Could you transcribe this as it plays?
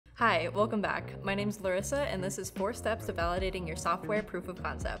Hi, welcome back. My name's Larissa, and this is 4 steps to validating your software proof of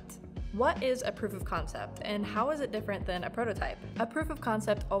concept. What is a proof of concept, and how is it different than a prototype? A proof of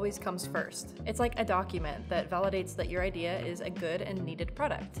concept always comes first. It's like a document that validates that your idea is a good and needed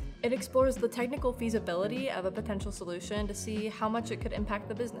product. It explores the technical feasibility of a potential solution to see how much it could impact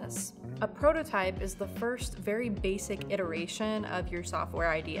the business. A prototype is the first, very basic iteration of your software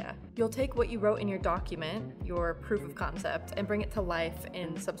idea. You'll take what you wrote in your document, your proof of concept, and bring it to life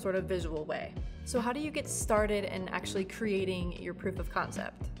in some sort of visual way. So how do you get started in actually creating your proof of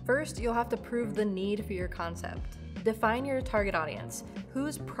concept? First, you'll have to prove the need for your concept. Define your target audience.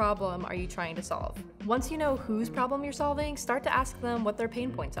 Whose problem are you trying to solve? Once you know whose problem you're solving, start to ask them what their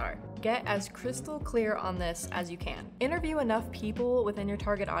pain points are. Get as crystal clear on this as you can. Interview enough people within your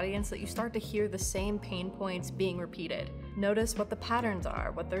target audience that you start to hear the same pain points being repeated. Notice what the patterns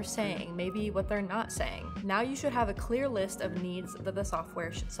are, what they're saying, maybe what they're not saying. Now you should have a clear list of needs that the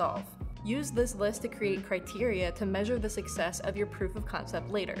software should solve. Use this list to create criteria to measure the success of your proof of concept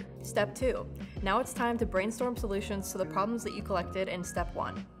later. Step 2. Now it's time to brainstorm solutions to the problems that you collected in step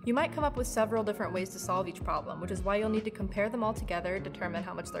 1. You might come up with several different ways to solve each problem, which is why you'll need to compare them all together, determine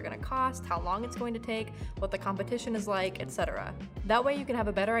how much they're going to cost, how long it's going to take, what the competition is like, etc. That way you can have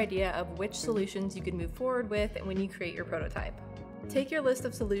a better idea of which solutions you can move forward with when you create your prototype. Take your list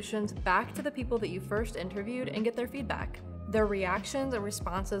of solutions back to the people that you first interviewed and get their feedback. Their reactions and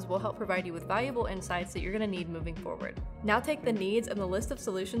responses will help provide you with valuable insights that you're going to need moving forward. Now take the needs and the list of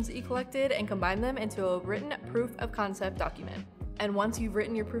solutions that you collected and combine them into a written proof of concept document. And once you've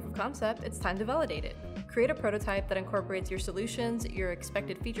written your proof of concept, it's time to validate it. Create a prototype that incorporates your solutions, your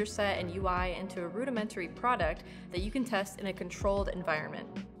expected feature set, and UI into a rudimentary product that you can test in a controlled environment.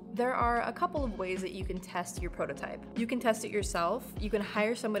 There are a couple of ways that you can test your prototype. You can test it yourself, you can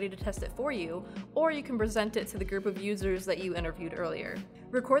hire somebody to test it for you, or you can present it to the group of users that you interviewed earlier.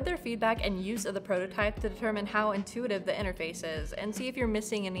 Record their feedback and use of the prototype to determine how intuitive the interface is and see if you're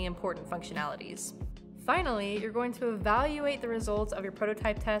missing any important functionalities. Finally, you're going to evaluate the results of your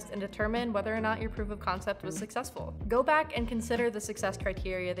prototype test and determine whether or not your proof of concept was successful. Go back and consider the success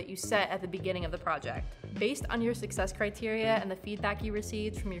criteria that you set at the beginning of the project. Based on your success criteria and the feedback you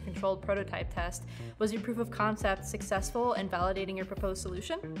received from your controlled prototype test, was your proof of concept successful in validating your proposed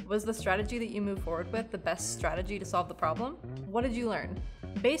solution? Was the strategy that you moved forward with the best strategy to solve the problem? What did you learn?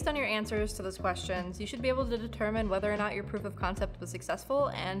 Based on your answers to those questions, you should be able to determine whether or not your proof of concept was successful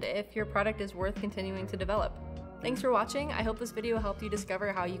and if your product is worth continuing to develop. Thanks for watching. I hope this video helped you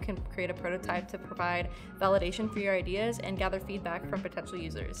discover how you can create a prototype to provide validation for your ideas and gather feedback from potential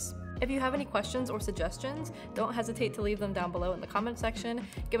users. If you have any questions or suggestions, don't hesitate to leave them down below in the comment section.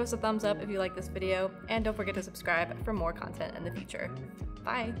 Give us a thumbs up if you like this video, and don't forget to subscribe for more content in the future.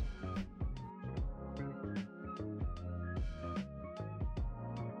 Bye!